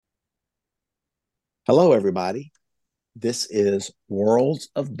Hello, everybody. This is Worlds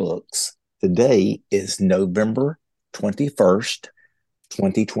of Books. Today is November 21st,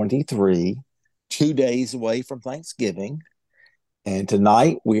 2023, 2 days away from Thanksgiving. And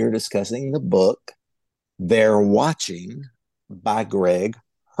tonight we are discussing the book They're Watching by Gregg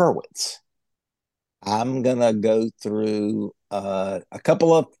Hurwitz. I'm going to go through a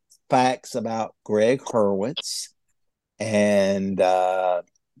couple of facts about Gregg Hurwitz and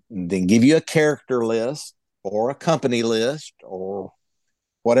then give you a character list or a company list or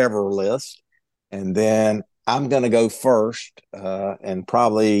whatever list. And then I'm going to go first and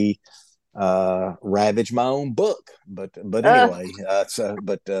probably ravage my own book. But anyway,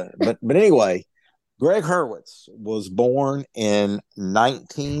 but anyway, Gregg Hurwitz was born in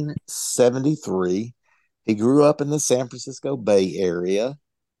 1973. He grew up in the San Francisco Bay Area.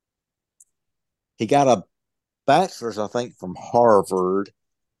 He got a bachelor's, I think, from Harvard.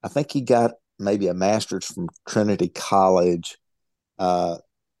 I think he got maybe a master's from Trinity College.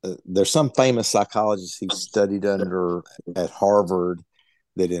 There's some famous psychologist he studied under at Harvard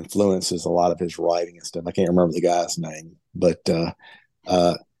that influences a lot of his writing and stuff. I can't remember the guy's name, but Gregg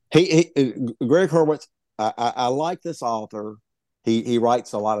Hurwitz. I like this author. He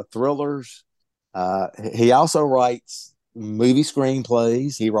writes a lot of thrillers. He also writes movie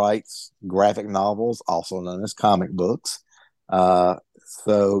screenplays. He writes graphic novels, also known as comic books.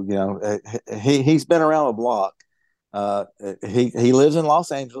 So he's been around the block. He lives in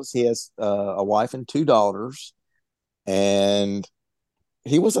Los Angeles. He has a wife and two daughters, and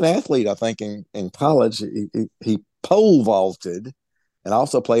he was an athlete. I think in college he pole vaulted, and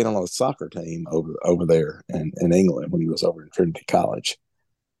also played on a soccer team over there in England when he was over in Trinity College.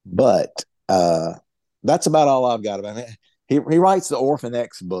 But that's about all I've got about it. He writes the Orphan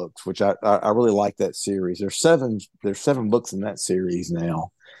X books, which I really like that series. There's seven books in that series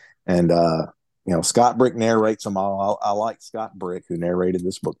now, and Scott Brick narrates them all. I like Scott Brick, who narrated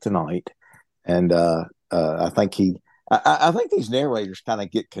this book tonight, and I think I think these narrators kind of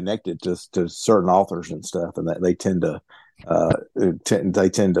get connected to certain authors and stuff, and that they tend to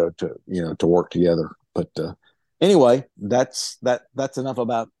to work together. But anyway, that's enough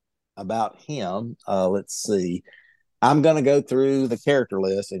about him. Let's see. I'm going to go through the character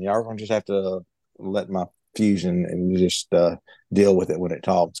list, and y'all are going to just have to let my fusion and just deal with it when it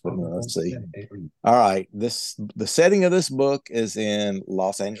talks. But let's see. All right. The setting of this book is in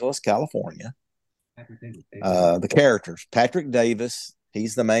Los Angeles, California. The characters: Patrick Davis.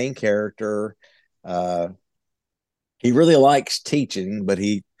 He's the main character. He really likes teaching, but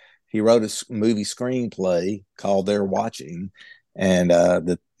he wrote a movie screenplay called They're Watching, and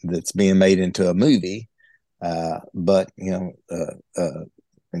that's being made into a movie. But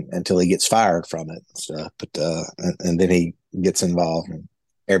until he gets fired from it and stuff. But and then he gets involved in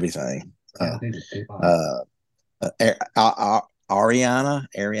everything. Ariana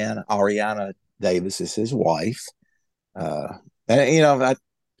Davis is his wife. And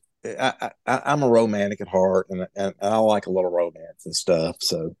I'm a romantic at heart, and I like a little romance and stuff.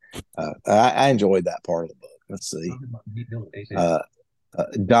 So I enjoyed that part of the book. Let's see.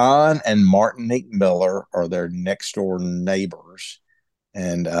 Don and Martinique Miller are their next door neighbors,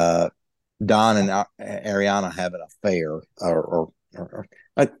 and Don and Ariana have an affair, or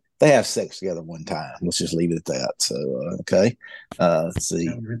they have sex together one time. Let's just leave it at that. So okay, let's see.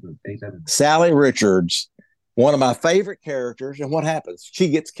 Sally Richards, one of my favorite characters, and what happens? She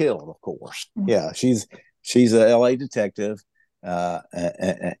gets killed, of course. Yeah, she's a LA detective. And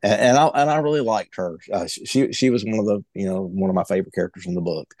I really liked her. She was one of my favorite characters in the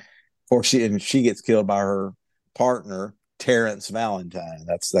book. Of course, she gets killed by her partner Terrence Valentine.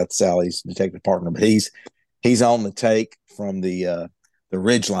 That's Sally's detective partner, but he's on the take from the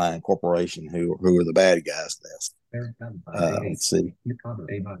Ridgeline Corporation, who are the bad guys in this. Let's see.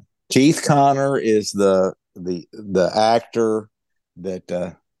 Keith Connor is the actor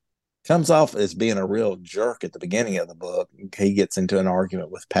that comes off as being a real jerk at the beginning of the book. He gets into an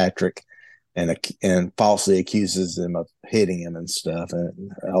argument with Patrick and falsely accuses him of hitting him and stuff,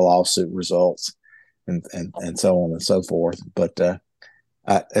 and a lawsuit results, and so on and so forth. But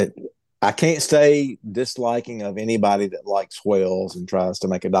I can't stay disliking of anybody that likes whales and tries to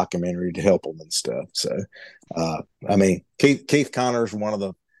make a documentary to help them and stuff. So, I mean, Keith Connor's one of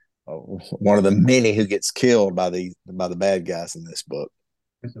the many who gets killed by the bad guys in this book.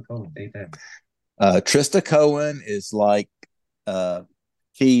 Trista Cohen is like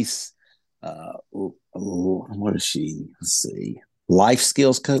Keith's what is she? Let's see. Life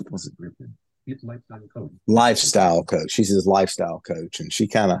skills coach. Was it lifestyle coach? She's his lifestyle coach, and she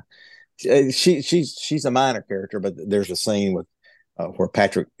kind of she's a minor character, but there's a scene where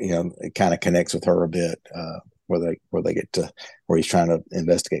Patrick, kind of connects with her a bit, where they get to where he's trying to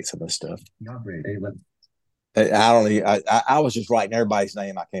investigate some of this stuff. I was just writing everybody's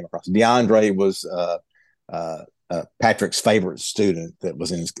name I came across. DeAndre was Patrick's favorite student that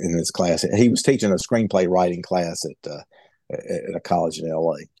was in his class. He was teaching a screenplay writing class at a college in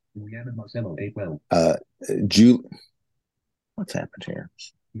L.A. What's happened here?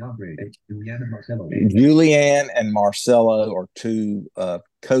 Julianne and Marcelo are two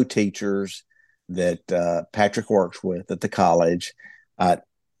co-teachers that Patrick works with at the college. They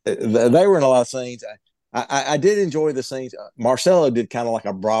were in a lot of scenes. I did enjoy the scenes. Marcelo did kind of like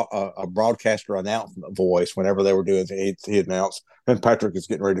a broadcaster announcement voice whenever they were doing it. He announced, and Patrick is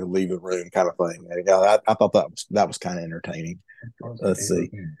getting ready to leave the room, kind of thing. And, I thought that was kind of entertaining. Let's see.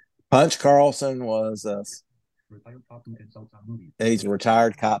 Punch Carlson was he's a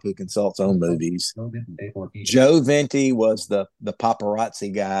retired cop who consults on movies. Joe Venti was the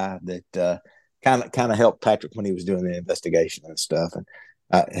paparazzi guy that kind of helped Patrick when he was doing the investigation and stuff. And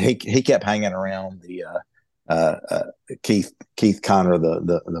he kept hanging around the Keith Connor,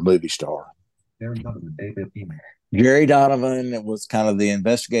 the movie star. Jerry Donovan was kind of the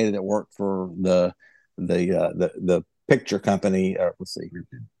investigator that worked for the picture company. Let's see.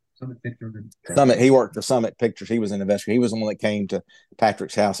 Summit. He worked for Summit Pictures. He was an investigator. He was the one that came to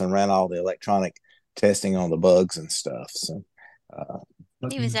Patrick's house and ran all the electronic testing on the bugs and stuff. So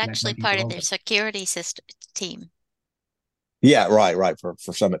he was actually part of their security system team. Yeah, right for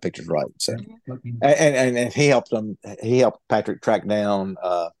Summit Pictures, right. So and he helped them. He helped Patrick track down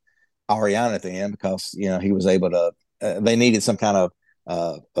Ariana at the end because he was able to. They needed some kind of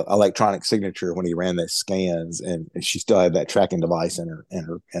electronic signature when he ran the scans, and she still had that tracking device in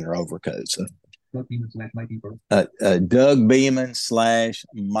her overcoat. So Doug Beeman / Mikey.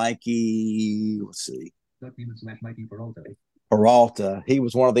 Let's see. Doug Beeman / Mikey Peralta. He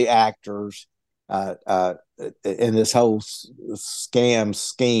was one of the actors in this whole scam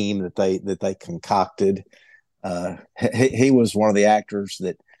scheme that they concocted. He was one of the actors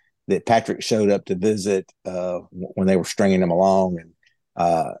that Patrick showed up to visit when they were stringing him along, and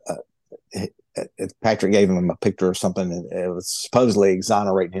Patrick gave him a picture or something, and it was supposedly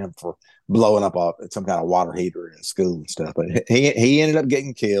exonerating him for blowing up some kind of water heater in school and stuff. But he ended up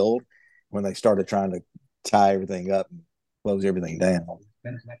getting killed when they started trying to tie everything up and close everything down.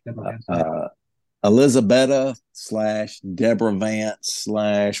 Elizabetta / Deborah Vance /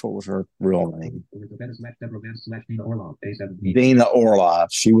 what was her real name? Dina Orloff.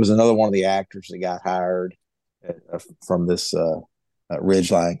 She was another one of the actors that got hired from this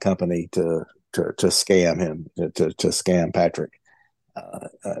Ridgeline company to scam him, to scam Patrick,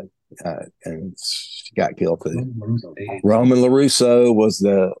 and she got killed too. Roman LaRusso was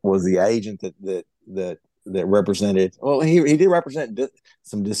the agent that represented. Well, he did represent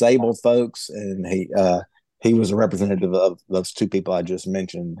some disabled folks, and he was a representative of those two people I just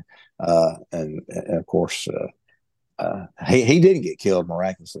mentioned, and of course he didn't get killed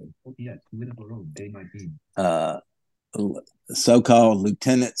miraculously. So-called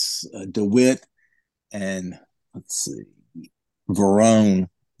Lieutenants DeWitt and let's see, Verone.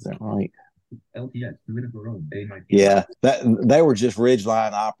 Is that right? Yeah, that they were just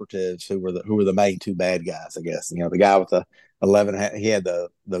Ridgeline operatives who were the main two bad guys, I guess. The guy with the 11, he had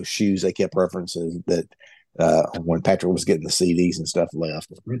those shoes they kept referencing that when Patrick was getting the CDs and stuff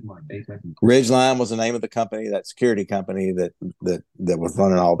left. Ridgeline was the name of the company, that security company that was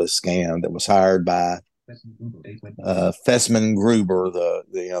running all this scam, that was hired by Fessman Gruber,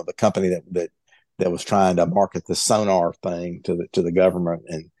 the company that was trying to market the sonar thing to the government,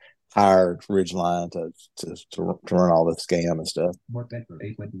 and hired Ridgeline to run all the scam and stuff.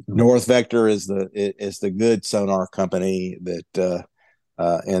 North Vector is the good sonar company that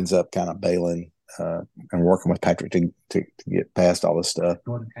ends up kind of bailing and working with Patrick to get past all this stuff.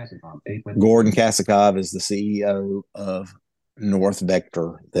 Gordon Kasakov is the CEO of North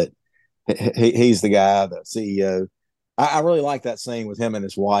Vector. That he's the guy, the CEO. I really like that scene with him and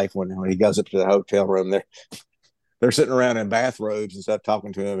his wife when he goes up to the hotel room. They're sitting around in bathrobes and stuff,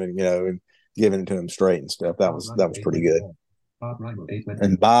 talking to him, and giving it to him straight and stuff. That was pretty good.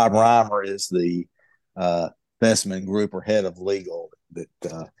 And Bob Reimer is the Fessman Group, or head of legal, that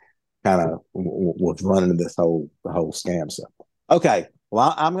kind of was running the whole scam stuff. Okay,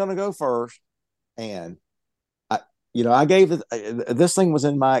 well, I'm going to go first, and I gave it. This thing was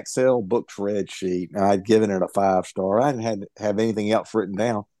in my Excel books read sheet, and I'd given it a 5-star. I didn't have anything else written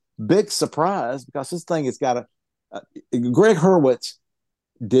down. Big surprise, because this thing has got a. Gregg Hurwitz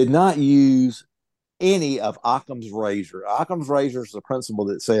did not use any of Occam's razor. Occam's razor is the principle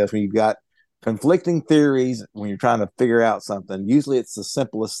that says when you've got conflicting theories when you're trying to figure out something. Usually, it's the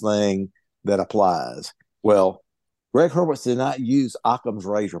simplest thing that applies. Well, Gregg Hurwitz did not use Occam's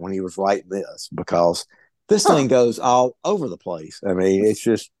razor when he was writing this because this thing goes all over the place. I mean, it's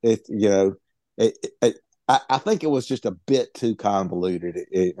just I think it was just a bit too convoluted,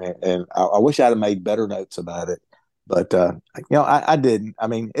 and I wish I'd have made better notes about it. But I didn't. I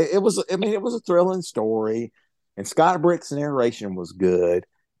mean, it was. I mean, it was a thrilling story, and Scott Brick's narration was good.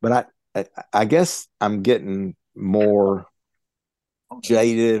 But I guess I'm getting more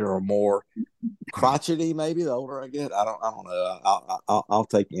jaded or more crotchety, maybe the older I get. I don't know. I'll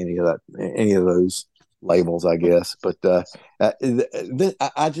take any of that, any of those labels, I guess. But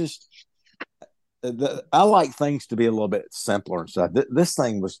I just I like things to be a little bit simpler and stuff. This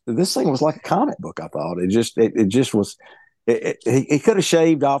thing was like a comic book. I thought it just was. He could have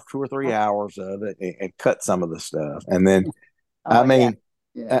shaved off 2 or 3 hours of it and cut some of the stuff, and then I mean,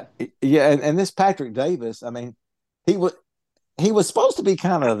 and this Patrick Davis, I mean, he was supposed to be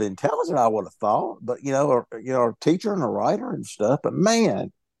kind of intelligent, I would have thought, but a teacher and a writer and stuff. But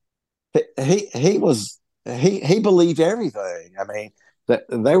man, he believed everything. I mean, that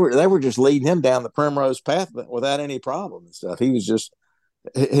they were just leading him down the primrose path without any problem and stuff. He was just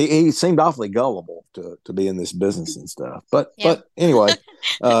he seemed awfully gullible to be in this business and stuff. But anyway,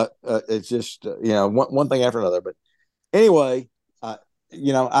 it's just one thing after another. But anyway, I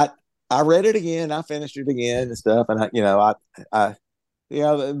read it again. I finished it again and stuff, and I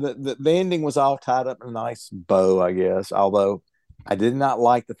the ending was all tied up in a nice bow, I guess. Although I did not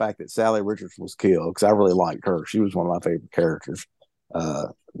like the fact that Sally Richards was killed because I really liked her. She was one of my favorite characters.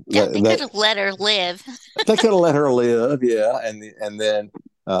 Yeah, they could have let her live. They could have let her live, yeah. And then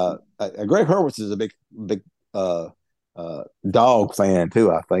Gregg Hurwitz is a big dog fan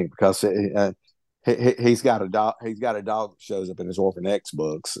too, I think, because he's got a dog. He's got a dog that shows up in his Orphan X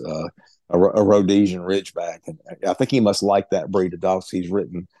books, a Rhodesian Ridgeback, and I think he must like that breed of dogs. He's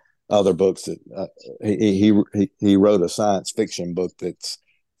written other books that he wrote a science fiction book that's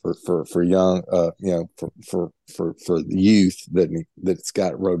for young, for the youth that's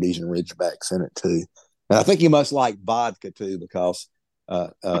got Rhodesian Ridgebacks in it too. And I think he must like vodka too because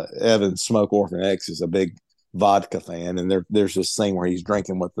Evan Smoke Orphan X is a big vodka fan, and there's this thing where he's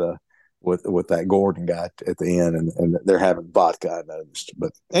drinking with that Gordon guy at the end, and they're having vodka, I noticed.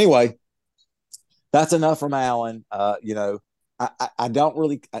 But anyway, that's enough from Alan. I don't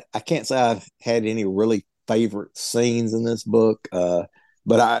really, I can't say I've had any really favorite scenes in this book,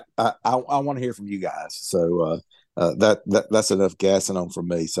 but I want to hear from you guys. So that's enough gassing on from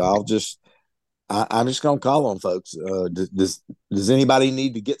me. So I'm just gonna call on folks. Does anybody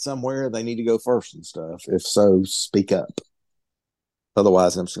need to get somewhere? They need to go first and stuff. If so, speak up.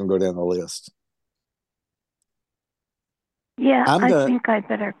 Otherwise, I'm just gonna go down the list. Yeah, I think I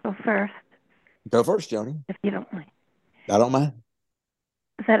better go first. Go first, Joni. If you don't mind. I don't mind.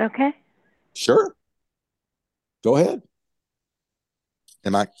 Is that okay? Sure. Go ahead.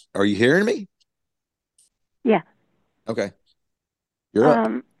 Are you hearing me? Yeah. Okay. You're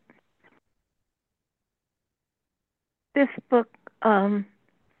up. This book, I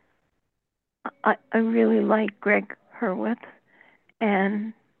really like Gregg Hurwitz,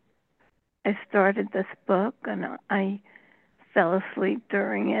 and I started this book, and I fell asleep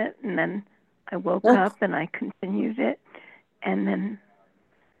during it, and then I woke up and I continued it, and then,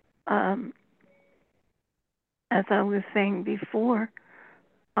 as I was saying before,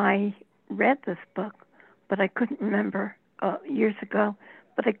 I read this book, but I couldn't remember years ago,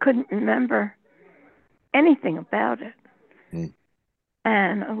 but I couldn't remember anything about it. Mm.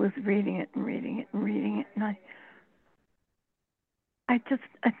 And I was reading it and reading it and reading it, and I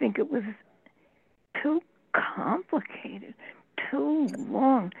think it was too complicated, too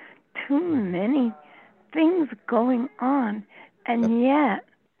long, too many things going on, and yet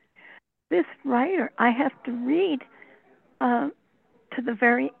this writer, I have to read to the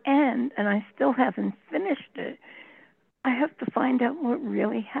very end, and I still haven't finished it. I have to find out what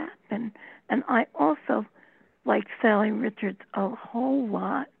really happened, and I also like Sally Richards a whole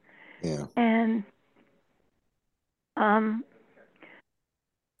lot. Yeah. And I'm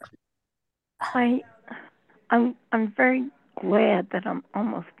very glad that I'm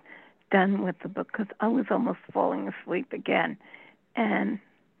almost done with the book because I was almost falling asleep again, and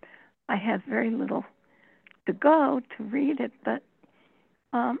I have very little to go to read it. But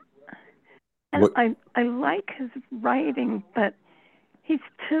and I like his writing, but he's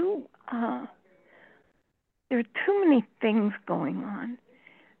too. There are too many things going on,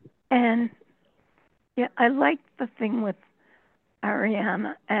 and yeah, I like the thing with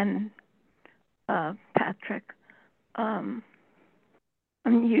Ariana and Patrick.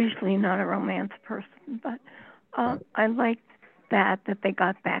 I'm usually not a romance person, but I liked that they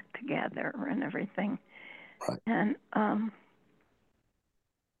got back together and everything. Right.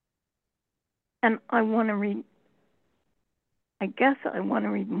 And I want to read. I guess I want to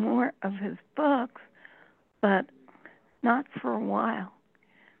read more of his books, but not for a while.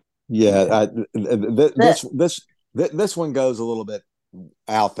 Yeah, this one goes a little bit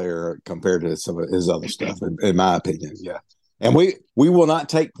out there compared to some of his other stuff, in my opinion. Yeah, and we will not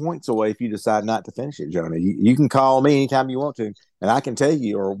take points away if you decide not to finish it, Joni. You can call me anytime you want to, and I can tell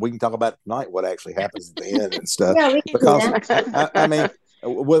you, or we can talk about tonight what actually happens at the end and stuff. Yeah, we can because do that. I mean,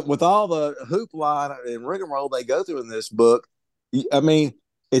 with all the hoopla and rigmarole they go through in this book, I mean,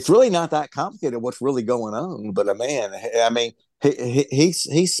 it's really not that complicated what's really going on. But man, I mean, he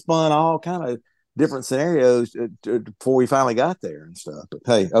spun all kind of different scenarios before we finally got there and stuff. But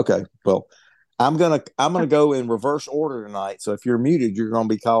hey, okay, well, I'm gonna go in reverse order tonight. So if you're muted, you're gonna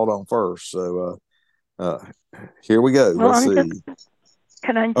be called on first. So here we go. Well, Let's see.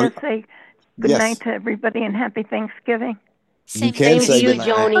 Can I just say good night to everybody and happy Thanksgiving? You can Same say to you, good night.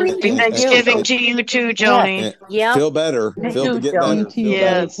 Joni. Happy Thanksgiving to you too, Joni. Yeah. Feel better. Feel You get too, better. Joni. Feel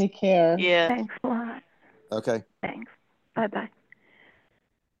Yes. better. Take care. Yeah. Thanks a lot. Okay. Thanks. Bye-bye.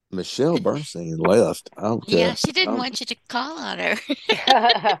 Michelle Bernstein left. Okay. Yeah, she didn't want you to call on her.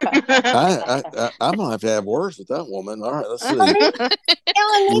 I'm gonna have to have words with that woman. All right, let's see. Ellen,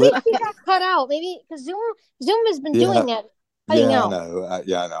 maybe she got cut out. Maybe because Zoom has been doing that. I know. I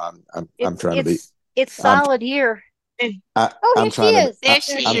know. I'm trying to be. It's solid here. I'm she is. There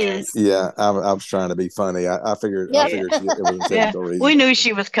she is. Yeah, I was trying to be funny. I figured. Yeah. I figured it was a technical reason. We knew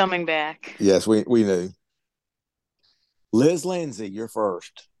she was coming back. Yes, we knew. Liz Lindsay, you're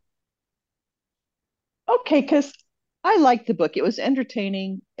first. Okay, because I liked the book. It was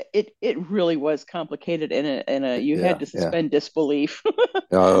entertaining. It really was complicated, and you had to suspend disbelief.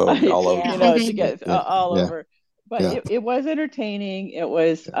 All over. To get all over. But it was entertaining. It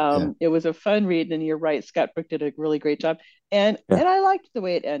was a fun read, and you're right. Scott Brook did a really great job, and I liked the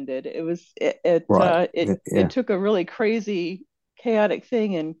way it ended. It was it took a really crazy, chaotic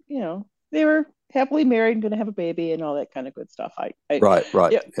thing, and they were happily married and going to have a baby and all that kind of good stuff.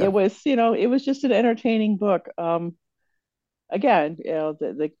 It was just an entertaining book. Again,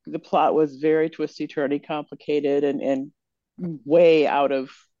 the plot was very twisty, turny, complicated, and way out of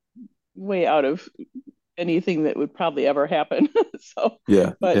anything that would probably ever happen. But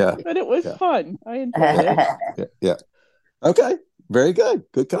it was fun. I enjoyed it. Yeah. Okay. Very good.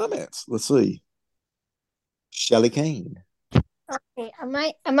 Good comments. Let's see. Shelley Kane. Okay. Am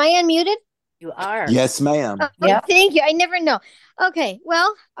I unmuted? You are. Yes, ma'am. Thank you. I never know. Okay.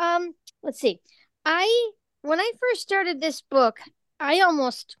 Well, let's see. When I first started this book, I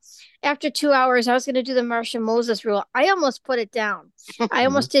almost, after 2 hours, I was going to do the Marsha Moses rule. I almost put it down. I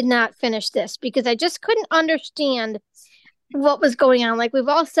almost did not finish this because I just couldn't understand what was going on. Like we've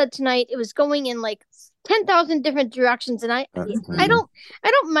all said tonight, it was going in like 10,000 different directions. And I don't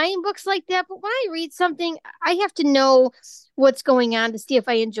mind books like that, but when I read something, I have to know what's going on to see if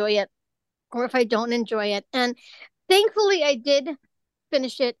I enjoy it or if I don't enjoy it. And thankfully I did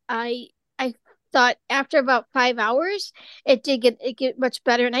finish it. I thought after about 5 hours, it get much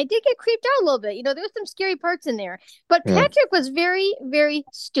better. And I did get creeped out a little bit. There was some scary parts in there, but Patrick was very, very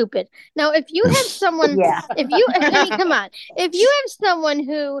stupid. Now, if you have someone, if you have someone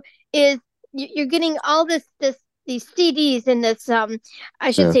who is, you're getting all these CDs and this,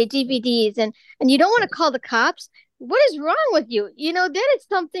 I should say DVDs, and you don't want to call the cops. What is wrong with you? That is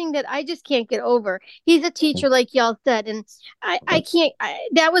something that I just can't get over. He's a teacher, like y'all said, and I can't.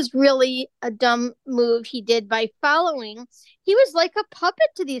 That was really a dumb move he did by following. He was like a puppet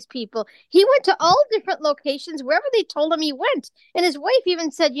to these people. He went to all different locations, wherever they told him he went. And his wife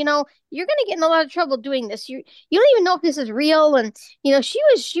even said, you're going to get in a lot of trouble doing this. You don't even know if this is real. And, she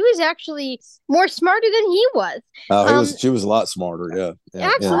was actually more smarter than he was. She was a lot smarter. Yeah.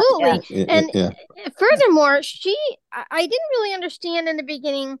 Absolutely. Furthermore, I didn't really understand in the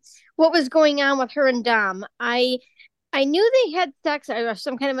beginning what was going on with her and Dom. I knew they had sex or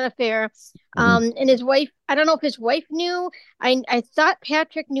some kind of an affair. And his wife, I don't know if his wife knew. I thought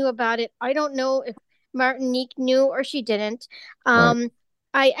Patrick knew about it. I don't know if Martinique knew or she didn't.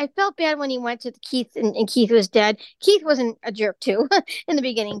 I felt bad when he went to Keith and Keith was dead. Keith wasn't a jerk too in the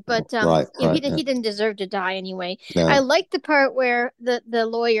beginning, but he didn't deserve to die anyway. No. I liked the part where the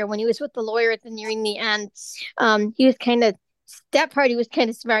lawyer, when he was with the lawyer nearing the end, he was kind of, that part he was kind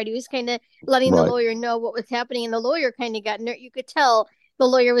of smart. He was kind of letting the lawyer know what was happening, and the lawyer kind of got you could tell the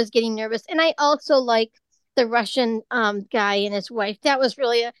lawyer was getting nervous. And I also liked the Russian guy and his wife. That was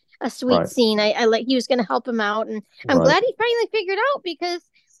really a sweet scene. I like he was going to help him out, and I'm glad he finally figured out, because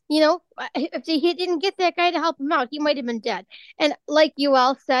if he didn't get that guy to help him out, he might have been dead. And like you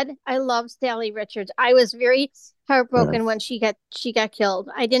all said, I love Sally Richards. I was very heartbroken when she got killed.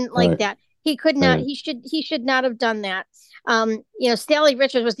 I didn't like that. He could not. He should not have done that. Sally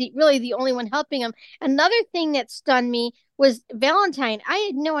Richards was really the only one helping him. Another thing that stunned me was Valentine. I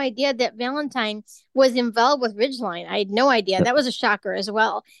had no idea that Valentine was involved with Ridgeline. I had no idea. That was a shocker as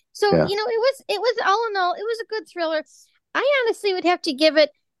well. So it was all in all, it was a good thriller. I honestly would have to give it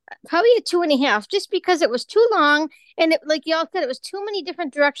probably a 2.5, just because it was too long, and like y'all said, it was too many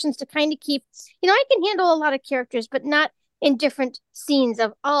different directions to kind of keep. I can handle a lot of characters, but not in different scenes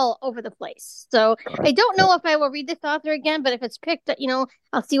of all over the place. So I don't know if I will read this author again, but if it's picked,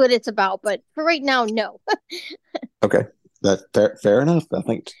 I'll see what it's about. But for right now, no. Okay. That's fair enough. I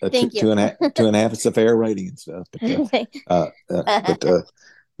think Thank you. 2.5 is a fair rating and stuff. But,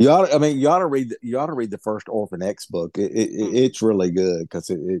 you ought to read the first Orphan X book. It's really good because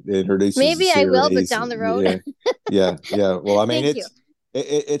it introduces. Maybe I will, but down the road. Yeah. Well, I mean, Thank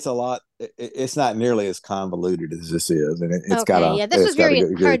it's a lot. It's not nearly as convoluted as this is, and it's okay, got a. This was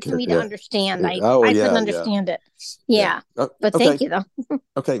very hard for me to understand. I couldn't understand it. Yeah. But thank you though.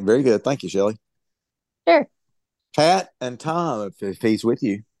 Okay, very good. Thank you, Shelley. Sure. Pat and Tom, if he's with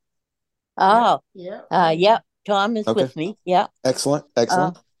you. Oh, yeah. Tom is with me. Yeah. Excellent.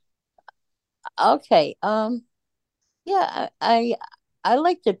 Okay. Yeah, I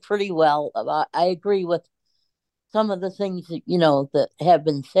liked it pretty well. I agree with some of the things that have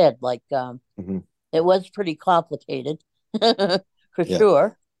been said. Like, it was pretty complicated, for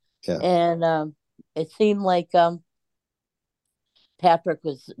sure. Yeah. And it seemed like Patrick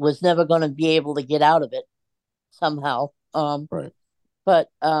was never going to be able to get out of it somehow. But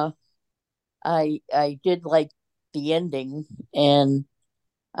I did like the ending, and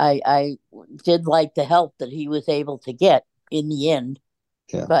I did like the help that he was able to get in the end.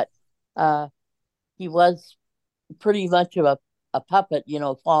 Yeah. But he was pretty much of a puppet,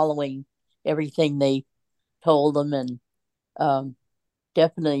 following everything they told him. And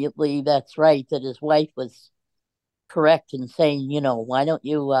definitely that's right, that his wife was correct in saying, why don't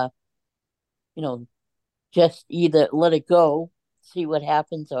you, just either let it go, see what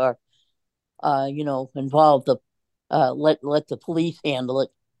happens, or, involve let the police handle it.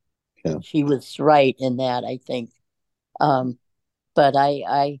 Yeah. She was right in that, I think. But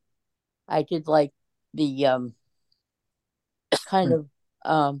I did like the kind of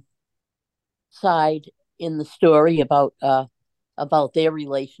side in the story about their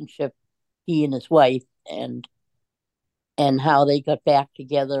relationship, he and his wife, and how they got back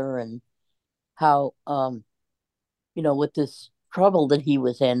together, and how with this trouble that he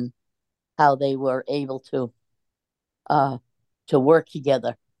was in, how they were able to work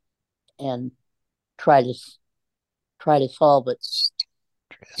together and try to solve it.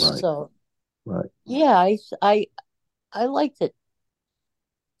 So yeah, I liked it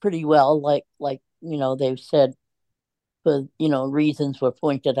pretty well, like they've said, but reasons were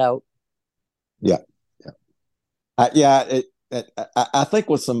pointed out. I think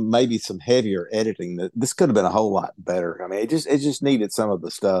with maybe some heavier editing, this could have been a whole lot better. I mean, it just needed some of the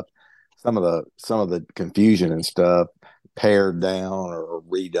stuff, some of the confusion and stuff pared down or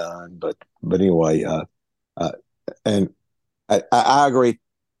redone. But anyway, and I agree.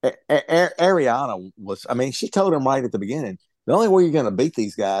 Ariana was. I mean, she told him right at the beginning, the only way you're going to beat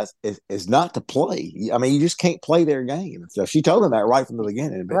these guys is not to play. I mean, you just can't play their game. So she told him that right from the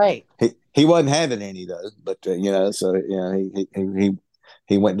beginning. But right. He wasn't having any though. But he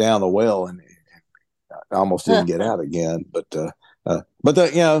went down the well and almost didn't get out again. But the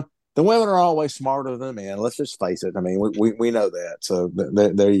women are always smarter than the men. Let's just face it. I mean, we know that. So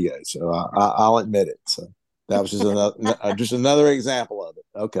there you go. So I'll admit it. So that was just another example of it.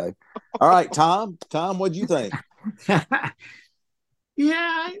 Okay. All right, Tom. Tom, what'd you think?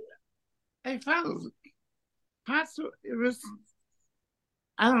 Yeah, I found possible. It was,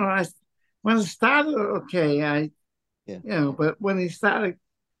 I don't know. When it started, okay, but when he started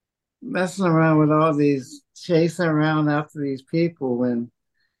messing around with all these, chasing around after these people, and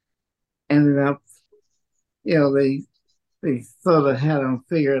ended up, they sort of had them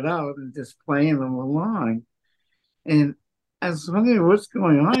figured out and just playing them along. And I was wondering what's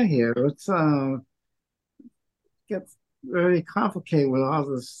going on here. It's gets very complicated with all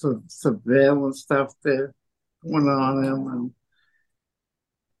this surveillance stuff that went on him,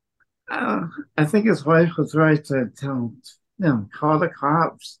 and I think his wife was right to tell him, call the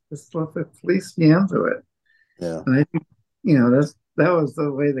cops, just let the police handle it. Yeah, and I think that was the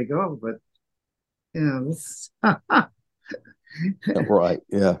way to go. But this right,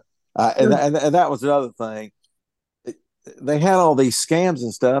 yeah. And that was another thing. They had all these scams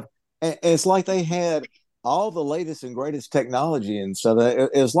and stuff, and it's like they had all the latest and greatest technology and stuff.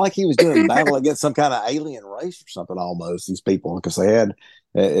 It was like he was doing battle against some kind of alien race or something. Almost these people, because they had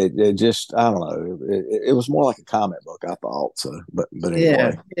it just, I don't know. It was more like a comic book, I thought. So, but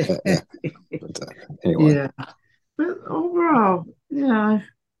anyway, yeah. But anyway, yeah. But overall, yeah,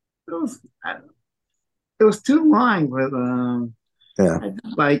 it was too long, but yeah, I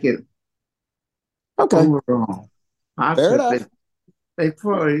did like it okay, overall. fair enough. They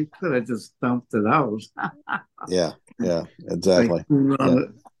probably could have just dumped it out. Yeah, exactly. Like,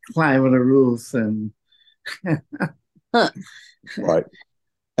 climbing the rules and right.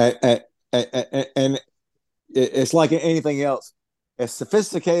 And it's like anything else. As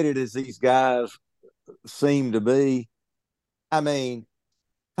sophisticated as these guys seem to be, I mean,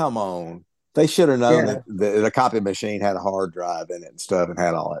 come on. They should have known that the copy machine had a hard drive in it and stuff, and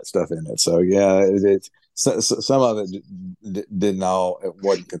had all that stuff in it. So yeah, it's some of it didn't all, it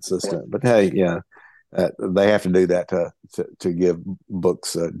wasn't consistent. But hey, yeah, they have to do that to give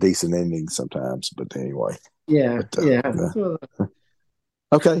books decent endings sometimes. But anyway, okay.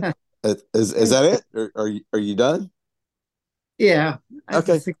 Is that it? Are you done? Yeah, I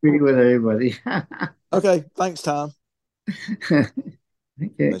disagree with everybody. Okay, thanks, Tom. Okay.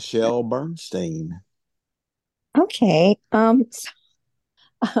 Michelle Bernstein. Okay. I'm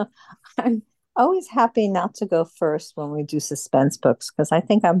always happy not to go first when we do suspense books because I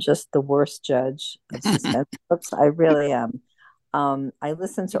think I'm just the worst judge of suspense books. I really am. I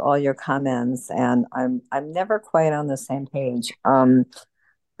listen to all your comments and I'm never quite on the same page.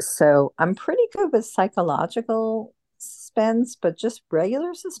 So I'm pretty good with psychological suspense, but just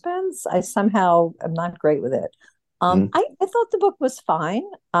regular suspense, I somehow am not great with it. I thought the book was fine.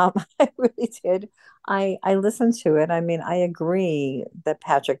 I really did. I listened to it. I mean, I agree that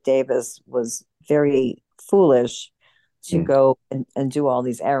Patrick Davis was very foolish to go and do all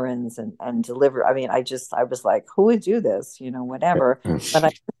these errands and deliver. I mean, I was like, who would do this? Whatever. But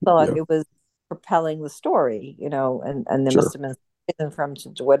I thought it was propelling the story, and there must have been reason for him to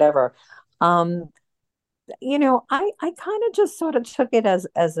do whatever. I kind of just sort of took it as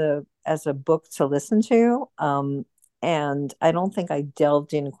a book to listen to. And I don't think I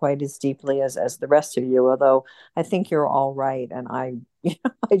delved in quite as deeply as the rest of you, although I think you're all right. And I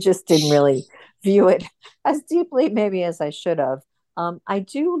just didn't really view it as deeply maybe as I should have. I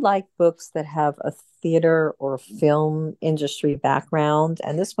do like books that have a theater or film industry background,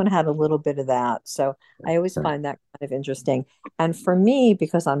 and this one had a little bit of that. So I always find that kind of interesting. And for me,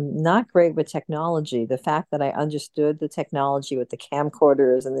 because I'm not great with technology, the fact that I understood the technology with the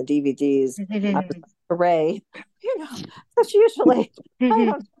camcorders and the DVDs, I was like, hooray! Because usually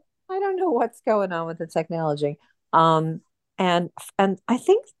I don't know what's going on with the technology. And I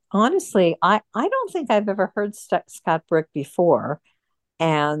think honestly, I don't think I've ever heard Scott Brick before.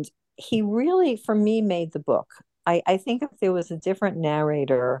 And he really, for me, made the book. I think if there was a different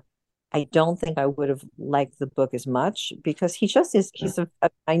narrator, I don't think I would have liked the book as much because he just is.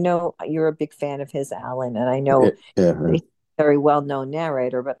 I know you're a big fan of his, Alan, and I know he's a very well-known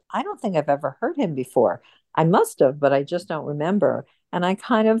narrator, but I don't think I've ever heard him before. I must have, but I just don't remember. And I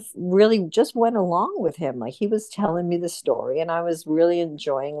kind of really just went along with him. Like he was telling me the story, and I was really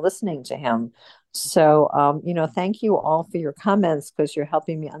enjoying listening to him. So, thank you all for your comments because you're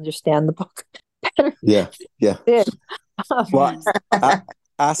helping me understand the book better. Yeah. Well,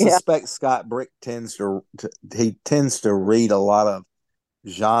 I suspect Scott Brick tends to read a lot of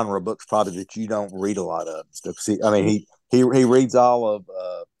genre books, probably that you don't read a lot of stuff. See, I mean, he reads all of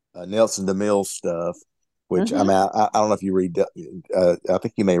Nelson DeMille's stuff. Which I mean, I don't know if you read. I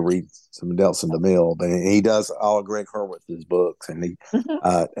think you may read some Nelson DeMille, but he does all of Gregg Hurwitz's books, and he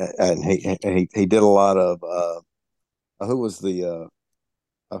did a lot of. Who was the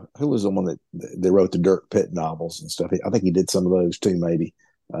one that wrote the Dirk Pitt novels and stuff? I think he did some of those too, maybe.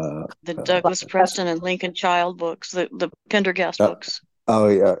 The Douglas Preston and Lincoln Child books, the Pendergast books. Oh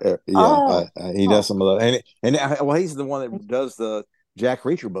yeah. He does some of those, and well, he's the one that does the Jack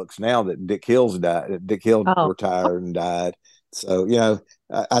Reacher books now that Dick Hill's died. Dick Hill retired and died. So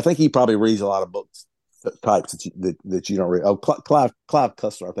I think he probably reads a lot of books types that you don't read. Oh, Clive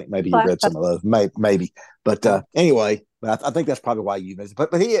Cussler, I think maybe you read some of those, maybe. But anyway, I think that's probably why you missed it.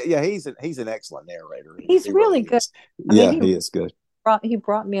 But he's an excellent narrator. He's really good. He is good. He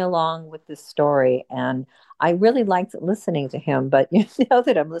brought me along with this story, and I really liked listening to him. But now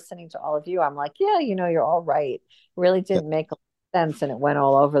that I'm listening to all of you, I'm like, you're all right. It really didn't make sense, and it went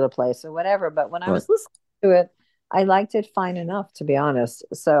all over the place or whatever. But when I was listening to it, I liked it fine enough, to be honest.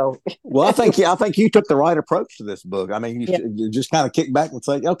 So, well, I think you took the right approach to this book. I mean, you just kind of kick back and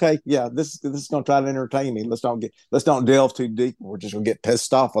say, okay, yeah, this is going to try to entertain me. Let's don't delve too deep. We're just going to get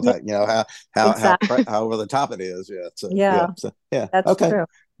pissed off with that. You know how over the top it is. Yeah. So, that's okay. true.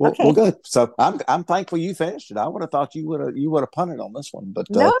 Well, good. So I'm thankful you finished it. I would have thought you would have punted on this one, but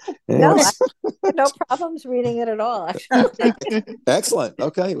no, no problems reading it at all. Excellent.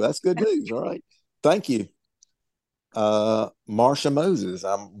 Okay, well, that's good news. All right, thank you, Marsha Moses.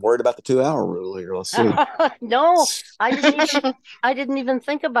 I'm worried about the 2-hour rule here. Let's see. No, I didn't even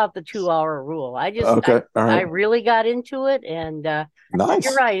think about the 2-hour rule. I really got into it, and nice.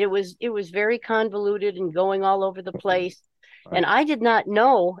 You're right. It was very convoluted and going all over the place. Right. And I did not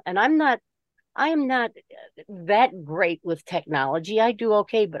know, and I am not that great with technology. I do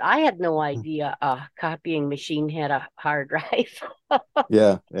okay, but I had no idea a copying machine had a hard drive.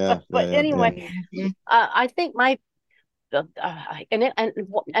 Yeah. But anyway, I think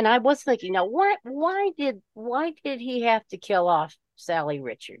and I was thinking, now why did he have to kill off Sally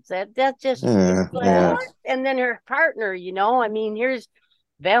Richards? That just what? And then her partner, I mean, here's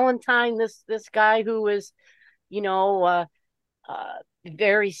Valentine, this guy who was,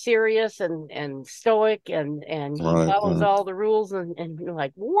 very serious and stoic and he follows all the rules and you're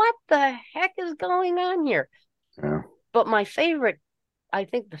like, what the heck is going on here? Yeah. But I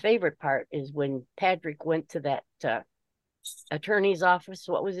think the favorite part is when Patrick went to that attorney's office.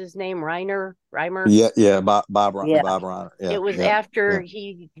 What was his name? Reimer? Yeah, Bob Reiner. Yeah, it was after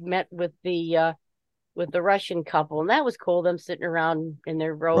he met with the Russian couple, and that was cool. Them sitting around in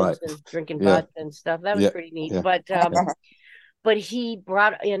their robes and drinking vodka and stuff. That was pretty neat. Yeah. But he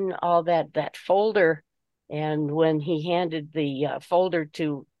brought in all that folder, and when he handed the folder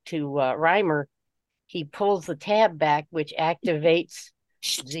to Reimer, he pulls the tab back, which activates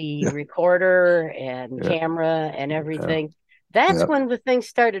the recorder and camera and everything. That's when the thing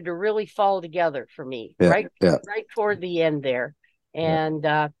started to really fall together for me, right toward the end there. And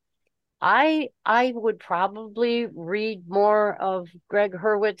I would probably read more of Gregg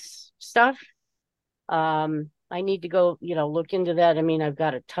Hurwitz stuff. I need to go, look into that. I mean, I've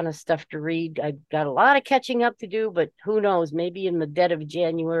got a ton of stuff to read. I've got a lot of catching up to do, but who knows? Maybe in the dead of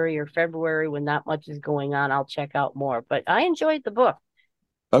January or February when not much is going on, I'll check out more. But I enjoyed the book.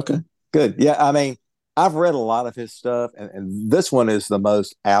 Okay, good. Yeah, I mean, I've read a lot of his stuff, and this one is the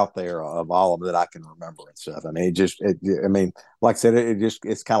most out there of all of them that I can remember and stuff. I mean, like I said,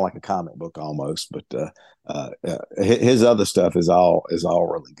 it's kind of like a comic book almost. But his other stuff is all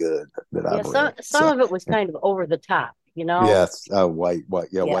really good that I've read. Some of it was kind of over the top, Yes. Oh, way over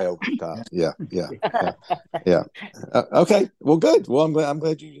the top. Yeah. Okay. Well, good. Well, I'm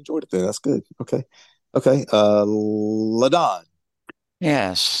glad you enjoyed it then. That's good. Okay. LaDon.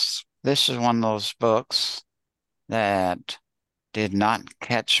 Yes, this is one of those books that did not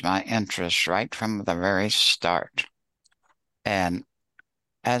catch my interest right from the very start. And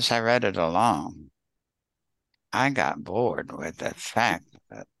as I read it along, I got bored with the fact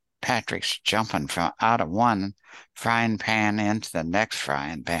that Patrick's jumping from out of one frying pan into the next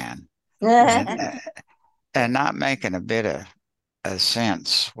frying pan and not making a bit of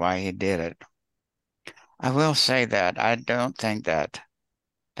sense why he did it. I will say that I don't think that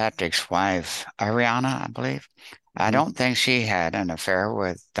Patrick's wife, Ariana, I believe, I don't think she had an affair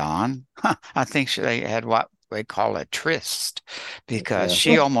with Don. I think they had what we call a tryst because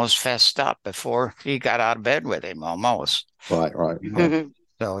she almost fessed up before he got out of bed with him, almost. Right.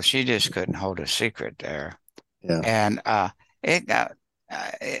 So she just couldn't hold a secret there. Yeah. And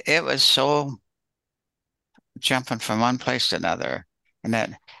it was so jumping from one place to another, and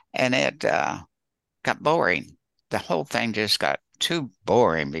it got boring. The whole thing just got too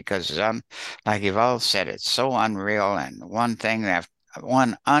boring because like you've all said, it's so unreal, and one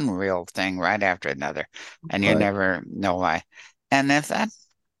unreal thing right after another, and you never know why. And if that,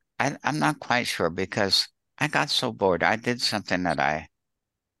 I'm not quite sure because I got so bored. I did something that I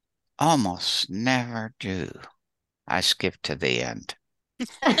almost never do. I skipped to the end.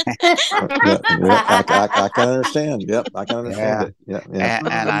 I can understand. Yep, I can understand it. Yeah.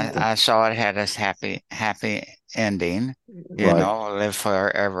 And I saw it had this happy ending, live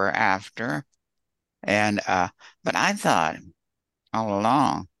forever after. And but I thought all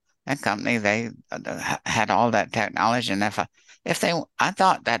along that company they had all that technology, and I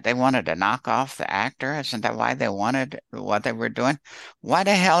thought that they wanted to knock off the actor. Isn't that why they wanted what they were doing? Why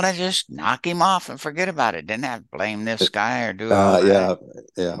the hell did they just knock him off and forget about it? Didn't have to blame this guy or do all that.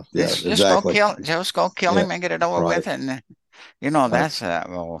 Just exactly. Go kill him and get it over with, and that's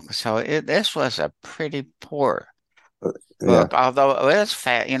so this was a pretty poor book. Although it was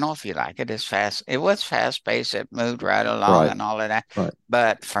fast, if you like it, it's fast. It was fast paced. It moved right along and all of that.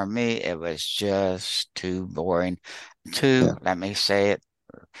 But for me, it was just too boring. Let me say it,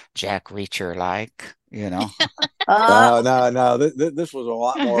 Jack Reacher like, No. This was a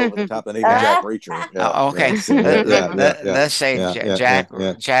lot more over the top than even Jack Reacher. Okay. Let's say Jack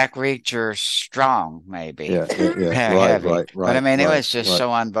Reacher strong, maybe. Heavy. But I mean, it was just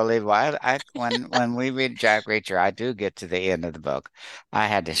so unbelievable. When we read Jack Reacher, I do get to the end of the book. I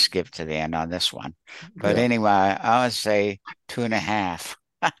had to skip to the end on this one. But anyway, I would say 2.5.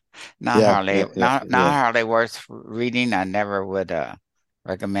 Not hardly worth reading. I never would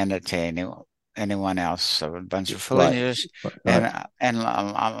recommend it to anyone else. So a bunch of foolishness and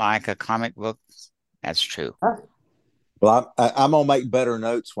like a comic book. That's true. Well, I'm gonna make better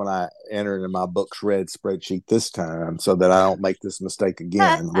notes when I enter it in my books read spreadsheet this time, so that I don't make this mistake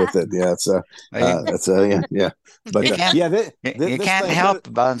again with it. Yeah, so that's yeah. But you can't help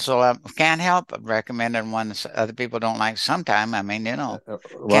but recommending ones other people don't like. Sometime, I mean, can't all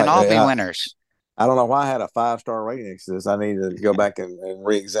be winners. I don't know why I had a 5-star rating for this. I need to go back and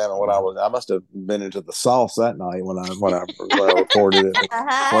re-examine what I was. I must have been into the sauce that night when I recorded it,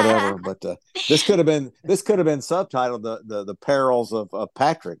 whatever. But this could have been subtitled the perils of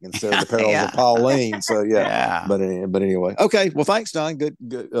Patrick instead of the perils of Pauline. So yeah. But anyway, okay. Well, thanks, Don. Good,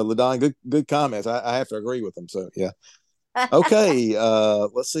 LaDon. Good comments. I have to agree with them. So yeah. Okay.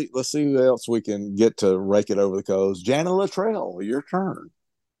 Let's see who else we can get to rake it over the coals. Jana Luttrell, your turn.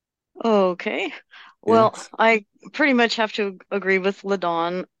 Okay. Well, I pretty much have to agree with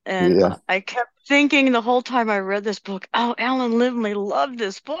LaDon. And I kept thinking the whole time I read this book, oh, Alan Lindley loved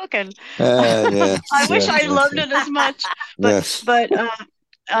this book. And I wish I loved it as much. But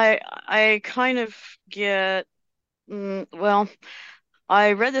I kind of get, I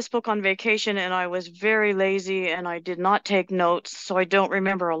read this book on vacation and I was very lazy and I did not take notes. So I don't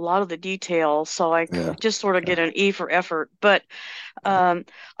remember a lot of the details. So I just sort of get an E for effort. But I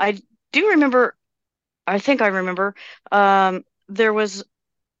do remember, I think I remember, there was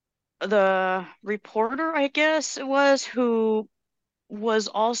the reporter, I guess it was, who was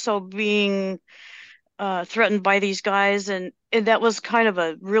also being threatened by these guys. And that was kind of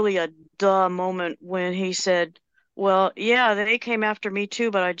a duh moment when he said, well, yeah, they came after me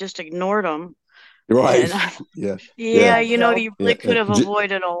too, but I just ignored them. Right. You really could have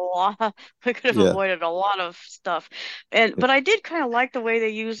avoided a lot. We could have avoided a lot of stuff. But I did kind of like the way they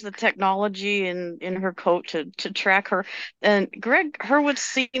used the technology in her coat to track her. And Gregg Hurwitz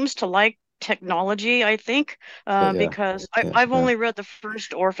seems to like technology, I think, because I've only read the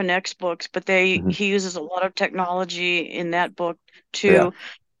first Orphan X books, but he uses a lot of technology in that book too.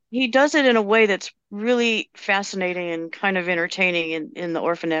 He does it in a way that's really fascinating and kind of entertaining in the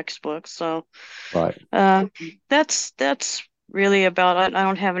Orphan X books. So that's really about it. I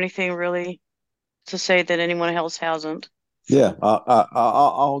don't have anything really to say that anyone else hasn't. Yeah,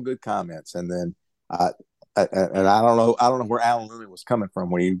 all good comments. And then I don't know where Alan Lindley was coming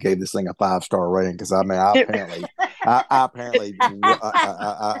from when he gave this thing a 5-star rating, because I mean I apparently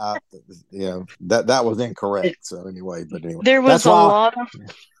that was incorrect. So anyway, there was a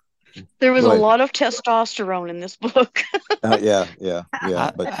lot of testosterone in this book. Yeah.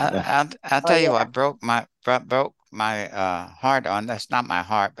 But I'll tell you what broke my heart on. That's not my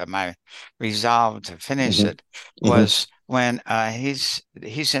heart, but my resolve to finish it was when he's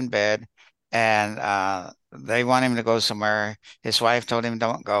in bed and they want him to go somewhere. His wife told him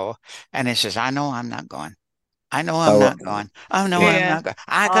don't go, and he says, "I know I'm not going. I know I'm not going. Oh no, I'm not going.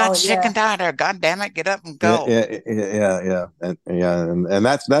 I got sick and tired of her. God damn it, get up and go." And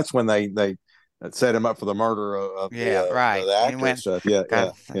that's when they set him up for the murder of the actress.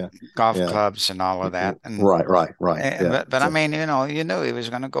 Golf clubs and all of that. And, right. But I mean, you knew he was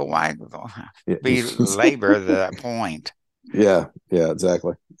going to go wide, belabor the point. Yeah,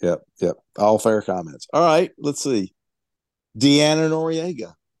 exactly. Yep. All fair comments. All right, let's see. Deanna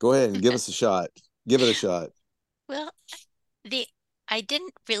Noriega, go ahead and give us a shot. Give it a shot. Well, I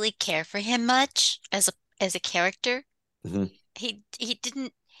didn't really care for him much as a character. He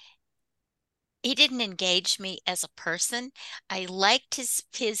didn't engage me as a person. I liked his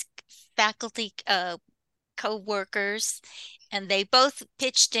faculty co-workers, and they both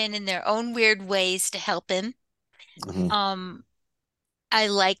pitched in their own weird ways to help him. I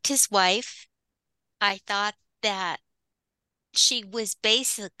liked his wife. I thought that she was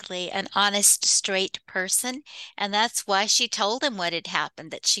basically an honest, straight person, and that's why she told him what had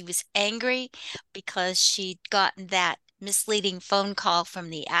happened, that she was angry because she'd gotten that misleading phone call from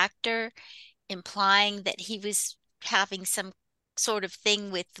the actor implying that he was having some sort of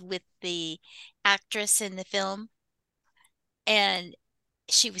thing with the actress in the film. and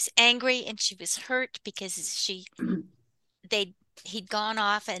she was angry and she was hurt because he'd gone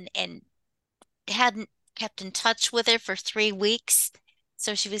off and hadn't kept in touch with her for 3 weeks.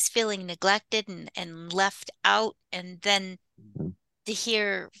 So she was feeling neglected and left out. And then to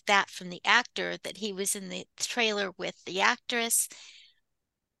hear that from the actor, that he was in the trailer with the actress,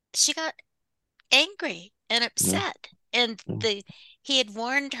 she got angry and upset. And he had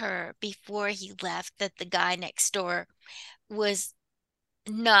warned her before he left that the guy next door was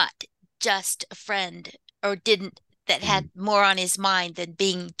not just a friend, or that had more on his mind than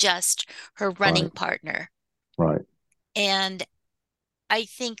being just her running partner. Right. And I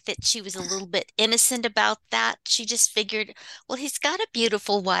think that she was a little bit innocent about that. She just figured, well, he's got a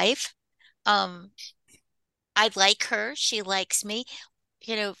beautiful wife. I like her. She likes me.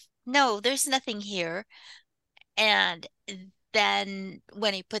 No, there's nothing here. And then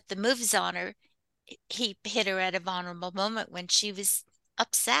when he put the moves on her, he hit her at a vulnerable moment when she was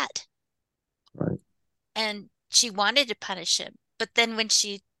upset. Right. And she wanted to punish him. But then when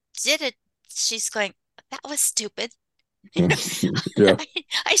she did it, she's going, that was stupid.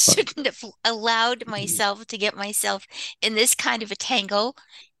 I shouldn't have allowed myself to get myself in this kind of a tangle.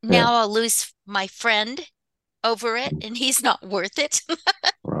 Now I'll lose my friend over it, and he's not worth it.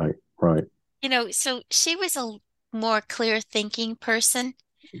 Right. So she was a more clear thinking person.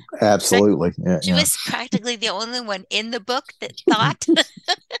 Absolutely. She was practically the only one in the book that thought.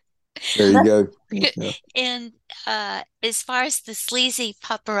 There you go. And as far as the sleazy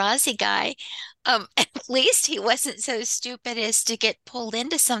paparazzi guy, at least he wasn't so stupid as to get pulled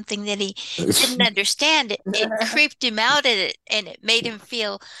into something that he didn't understand. It creeped him out, and it made him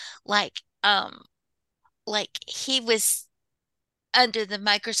feel like he was under the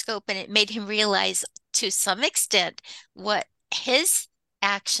microscope, and it made him realize to some extent what his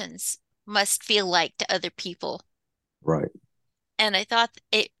actions must feel like to other people. Right. And I thought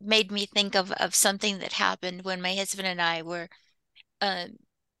it made me think of something that happened when my husband and I were,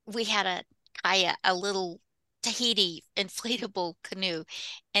 we had a little Tahiti inflatable canoe,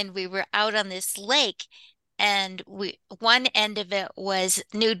 and we were out on this lake, and one end of it was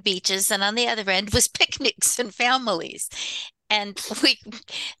nude beaches, and on the other end was picnics and families. And we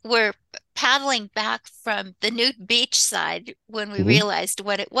were paddling back from the nude beach side when we realized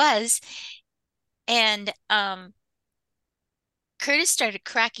what it was. And Curtis started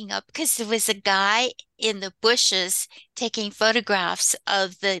cracking up because there was a guy in the bushes taking photographs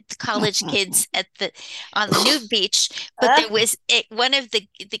of the college kids on the nude beach. But there was one of the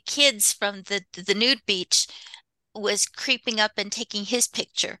kids from the nude beach was creeping up and taking his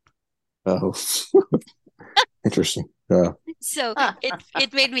picture. Oh, interesting. Yeah. So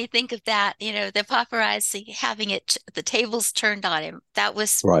it made me think of that, the paparazzi having the tables turned on him. That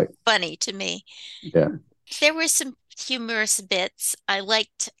was funny to me. Yeah. There were some humorous bits. I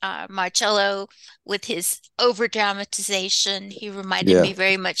liked Marcello with his over dramatization. He reminded me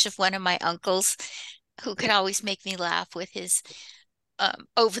very much of one of my uncles, who could always make me laugh with his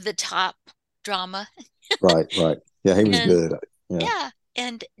over the top drama. Right. Yeah, he was good. Yeah.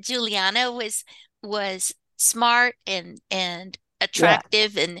 And Juliana was smart and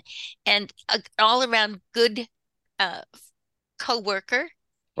attractive and an all around good co-worker.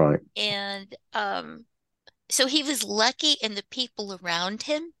 Right. And so he was lucky in the people around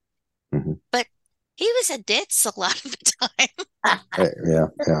him, but he was a ditz a lot of the time.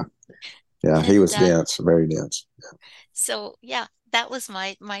 Yeah. He was dense, very dense. Yeah. So that was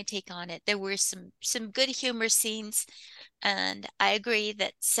my take on it. There were some good humor scenes, and I agree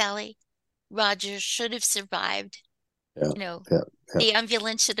that Sally Rogers should have survived. The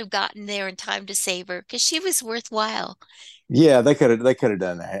ambulance should have gotten there in time to save her, because she was worthwhile. Yeah, they could have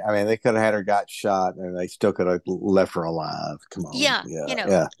done that. I mean, they could have had her got shot, and they still could have left her alive. Come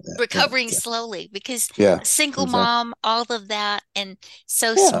on. Recovering slowly, because single mom, all of that, and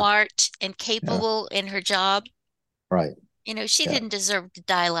so smart and capable in her job. Right. She didn't deserve to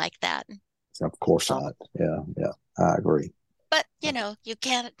die like that. Of course not. Yeah, I agree. But you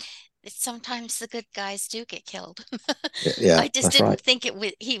can't. Sometimes the good guys do get killed. Yeah, I just didn't think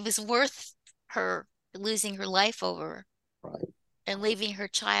he was worth her losing her life over. Right. And leaving her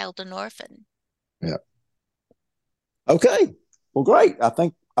child an orphan. Yeah. Okay. Well, great. I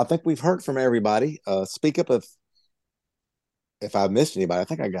think we've heard from everybody. Speak up if I missed anybody. I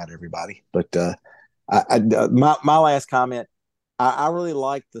think I got everybody. But my last comment, I really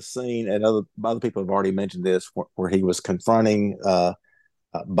liked the scene, and other people have already mentioned this, where he was confronting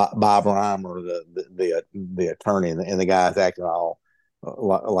Bob Reimer, the attorney, and the guy's acting all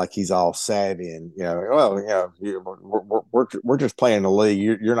like he's all savvy, and we're just playing the league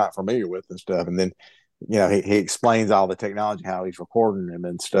you're not familiar with and stuff. And then he explains all the technology, how he's recording them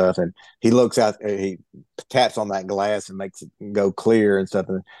and stuff, and he looks out, he taps on that glass and makes it go clear and stuff,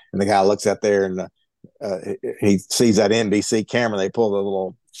 and the guy looks out there and he sees that NBC camera. They pull the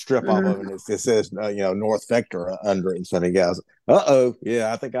little strip off of it, and it says North Vector under it, and so he goes,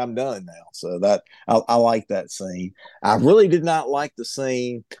 yeah, I think I'm done now. So that I like that scene. I really did not like the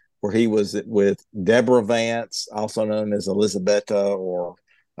scene where he was with Deborah Vance, also known as Elizabetta, or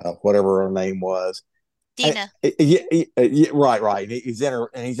whatever her name was. Dina. Right. He's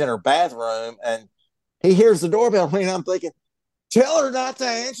in her bathroom, and he hears the doorbell ring. I'm thinking, tell her not to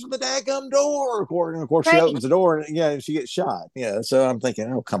answer the daggum door. Of course, she opens the door, and she gets shot. So I'm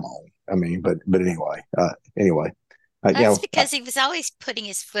thinking, oh, come on. I mean, but anyway, That's because he was always putting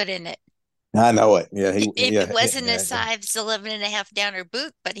his foot in it. I know it. It wasn't a size 11.5 down her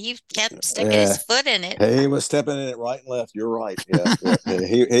boot, but he kept sticking his foot in it. He was stepping in it right and left. You're right. Yeah.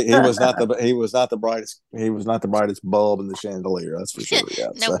 He was not the brightest bulb in the chandelier. That's for sure. Yeah.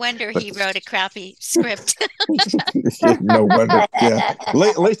 No wonder he wrote a crappy script. No wonder. Yeah. At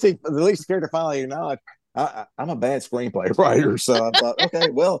least he cared to finally acknowledge, I'm a bad screenplay writer. So I thought, okay,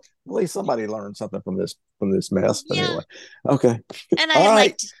 well, at least somebody learned something from this mess. But anyway, okay. And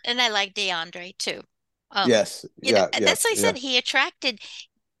I liked DeAndre too. Yes. That's why I said he attracted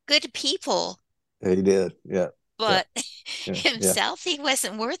good people. He did. Yeah. But himself, he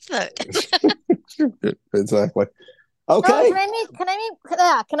wasn't worth it. Exactly. Okay. Oh,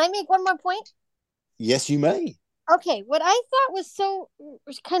 can I make one more point? Yes, you may. Okay. What I thought was so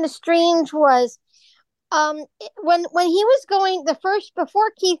kind of strange was when he was going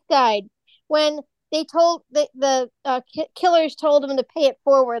before Keith died, when they told the killers told him to pay it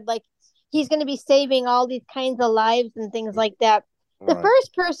forward, like he's going to be saving all these kinds of lives and things like that. The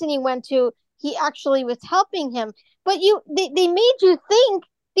first person he went to, he actually was helping him, but they made you think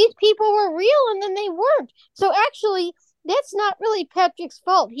these people were real, and then they weren't. So actually, that's not really Patrick's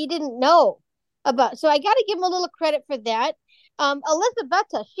fault. He didn't know about. So I got to give him a little credit for that.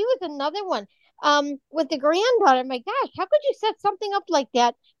 Elizabetta, she was another one. With the granddaughter, my gosh, how could you set something up like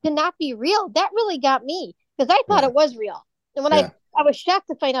that to not be real? That really got me, because I thought it was real. And when I was shocked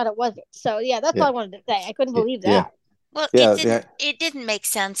to find out it wasn't. So that's all I wanted to say. I couldn't believe that. Well, it didn't make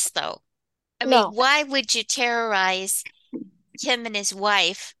sense though. I mean, why would you terrorize him and his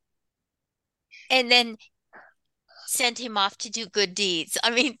wife and then send him off to do good deeds?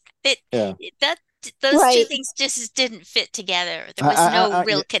 I mean, those two things just didn't fit together. There was no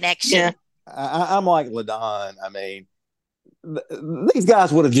real connection. Yeah. I'm like LaDon. I mean, these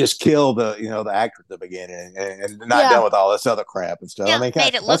guys would have just killed the actor at the beginning and not done with all this other crap and stuff. Yeah, I mean,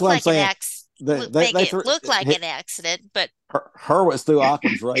 made it look like an accident, but Hurwitz threw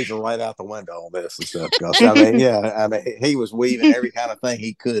Occam's razor right out the window on this and stuff. I mean, he was weaving every kind of thing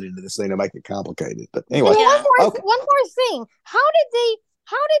he could into this thing to make it complicated. But anyway, one more thing. How did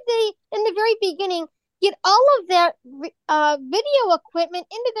they in the very beginning get all of that video equipment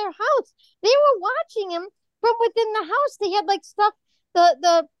into their house? They were watching him from within the house. They had like stuff.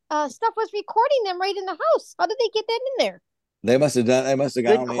 The stuff was recording them right in the house. How did they get that in there? They must have gone in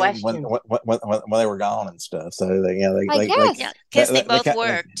when they were gone and stuff. So I guess because they both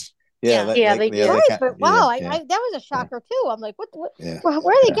worked. They did. But wow, that was a shocker too. I'm like, where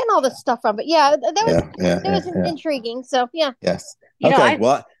are they getting all this stuff from? But that was intriguing. So yes.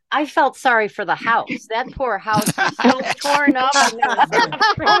 I felt sorry for the house. That poor house was so torn up and there was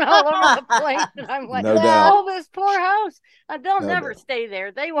thrown all over the place. And I'm like, this poor house. They'll never stay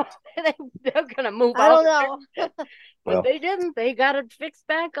there. They're going to move out. I don't know. But they didn't. They got it fixed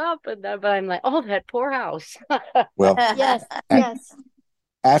back up. But I'm like, that poor house. Well, yes.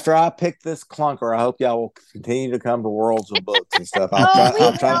 After I pick this clunker, I hope y'all will continue to come to Worlds of Books and stuff.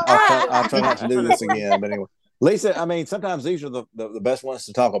 I'll try not to do this again. But anyway, Lisa, I mean, sometimes these are the best ones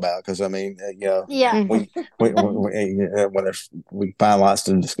to talk about because I mean, we find lots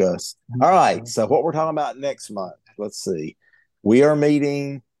to discuss. All right, so what we're talking about next month? Let's see. We are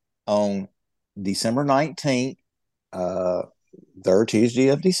meeting on December 19th, third Tuesday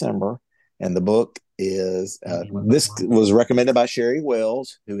of December, and the book is this was recommended by Sherry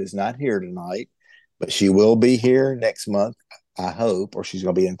Wells, who is not here tonight, but she will be here next month, I hope, or she's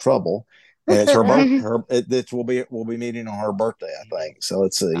going to be in trouble. And it's her birthday. We'll be meeting on her birthday, I think. So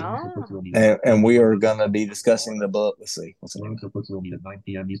let's see. And we are going to be discussing the book. Let's see. What's the name? The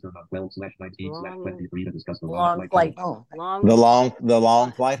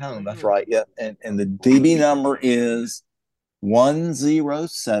Long Flight Home. That's right. Yep. And the DB number is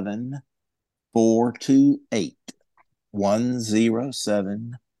 107428.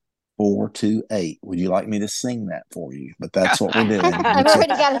 107428. 428. Would you like me to sing that for you? But that's what we're doing. I've already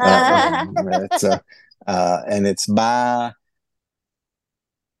got it. And it's by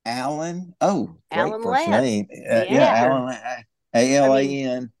Alan. Oh, great Alan first Ladd. name. Yeah. Alan.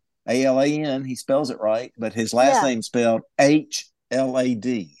 Alan. Alan. He spells it right, but his last name spelled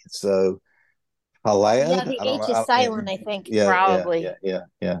HLAD. So Halad. Yeah, the H is silent, I think. Probably.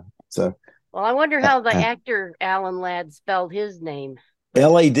 Yeah. So. Well, I wonder how the actor Alan Ladd spelled his name.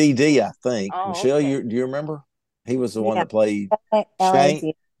 LADD, I think. Oh, Michelle, okay. do you remember? He was the one that played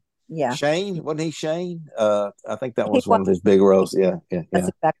Shane. Yeah. Shane, wasn't he Shane? I think that was one of his big roles. Yeah. That's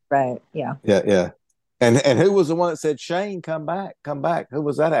exactly right. Yeah. Yeah. And who was the one that said, Shane, come back? Who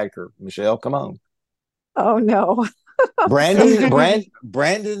was that actor? Michelle, come on. Oh no. Brandon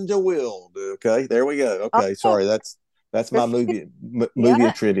DeWild. Okay, there we go. Okay, sorry, that's my movie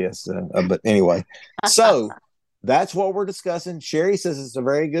trivia. But anyway, so that's what we're discussing. Sherry says it's a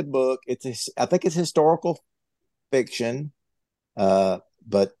very good book. I think it's historical fiction, but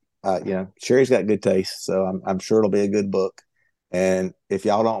Sherry's got good taste, so I'm sure it'll be a good book. And if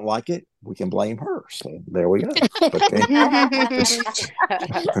y'all don't like it, we can blame her. So there we go.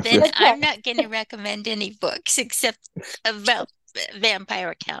 Then I'm not going to recommend any books except about vampire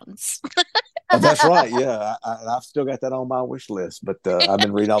accounts. That's right. Yeah, I've still got that on my wish list, but I've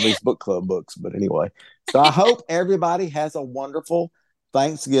been reading all these book club books. But anyway, so I hope everybody has a wonderful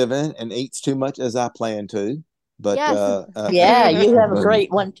Thanksgiving and eats too much as I plan to. But you have a great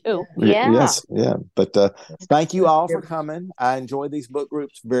one too. Yes. But thank you all for coming. I enjoy these book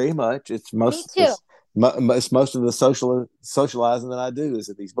groups very much. It's most of the socializing that I do is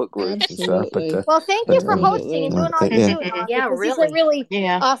at these book groups and stuff. But well, thank you for hosting and doing all you're doing. Yeah, really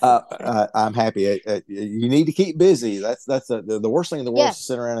awesome. I'm happy. You need to keep busy. That's the worst thing in the world is to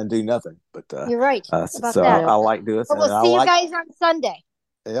sit around and do nothing. But you're right. So I like doing. But we'll see you guys on Sunday.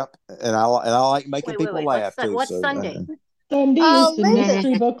 Yep, and I like making people laugh too. What's Sunday? Sunday is the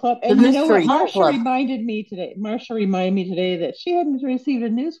mystery book club, and you know what? Marsha reminded me today that she hadn't received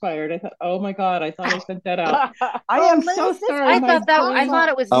a newswire. I thought, oh my god, I thought I sent that out. I am so sorry. I thought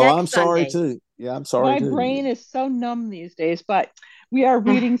it was. I'm sorry too. Yeah, I'm sorry. My brain is so numb these days. But we are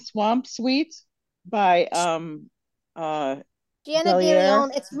reading Swamp Sweet by Gianna De Leon.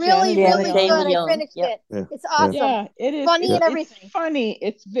 It's really good. I finished it. It's awesome. Yeah, it is funny and everything. It's funny.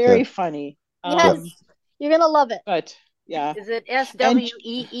 It's very funny. Yes, you're gonna love it. But yeah, is it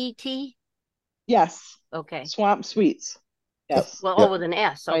SWEET? Yes. Okay. Swamp Sweets. Yes. Well, with an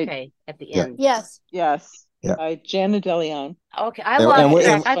S. Okay, at the end. Yes. By Gianna De Leon. Okay, I lost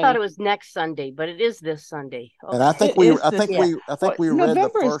track. I thought it was next Sunday, but it is this Sunday. Okay. And I think we read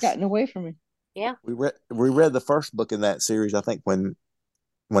November the has first. gotten away from me. Yeah, we read the first book in that series. I think when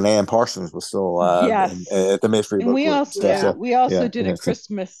Ann Parsons was still alive, at the mystery book. We also did a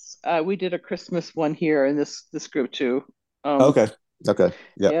Christmas. We did a Christmas one here in this group too. Okay.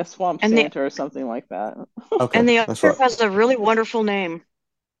 Yeah, Swamp Santa or something like that. Okay. And the author has a really wonderful name.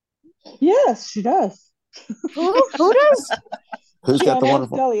 Yes, she does. Who does? Who's got the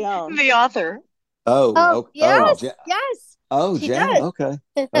wonderful? The author. Yes. Oh, Jan. Okay.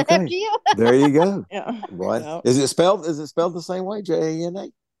 There you go. Right. Is it spelled the same way? JANA?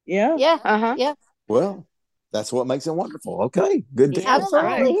 Yeah. Yeah. Well, that's what makes it wonderful. Okay. Good deal.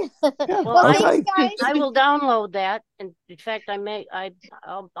 Absolutely. Well, I will download that. And in fact,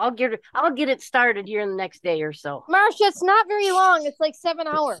 I'll get it started here in the next day or so. Marsha, it's not very long. It's like 7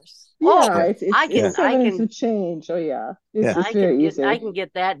 hours. Yeah, I can some change. Oh yeah. It's very easy. I can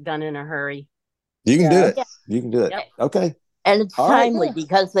get that done in a hurry. You can do it. You can do it. Yep. Okay. And it's timely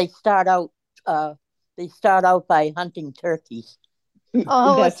because they start out by hunting turkeys.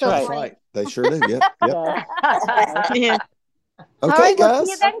 Oh, that's so right. funny. They sure do. Yep. Yeah. Okay, guys. guys.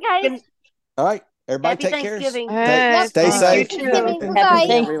 See you then, guys. All right. Everybody Happy take care. Thanksgiving. Stay safe. Happy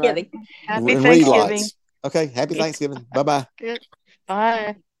Thanksgiving. Happy Thanksgiving. Okay. Happy Thanksgiving. Bye-bye.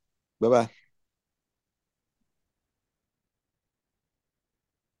 Bye. Bye-bye.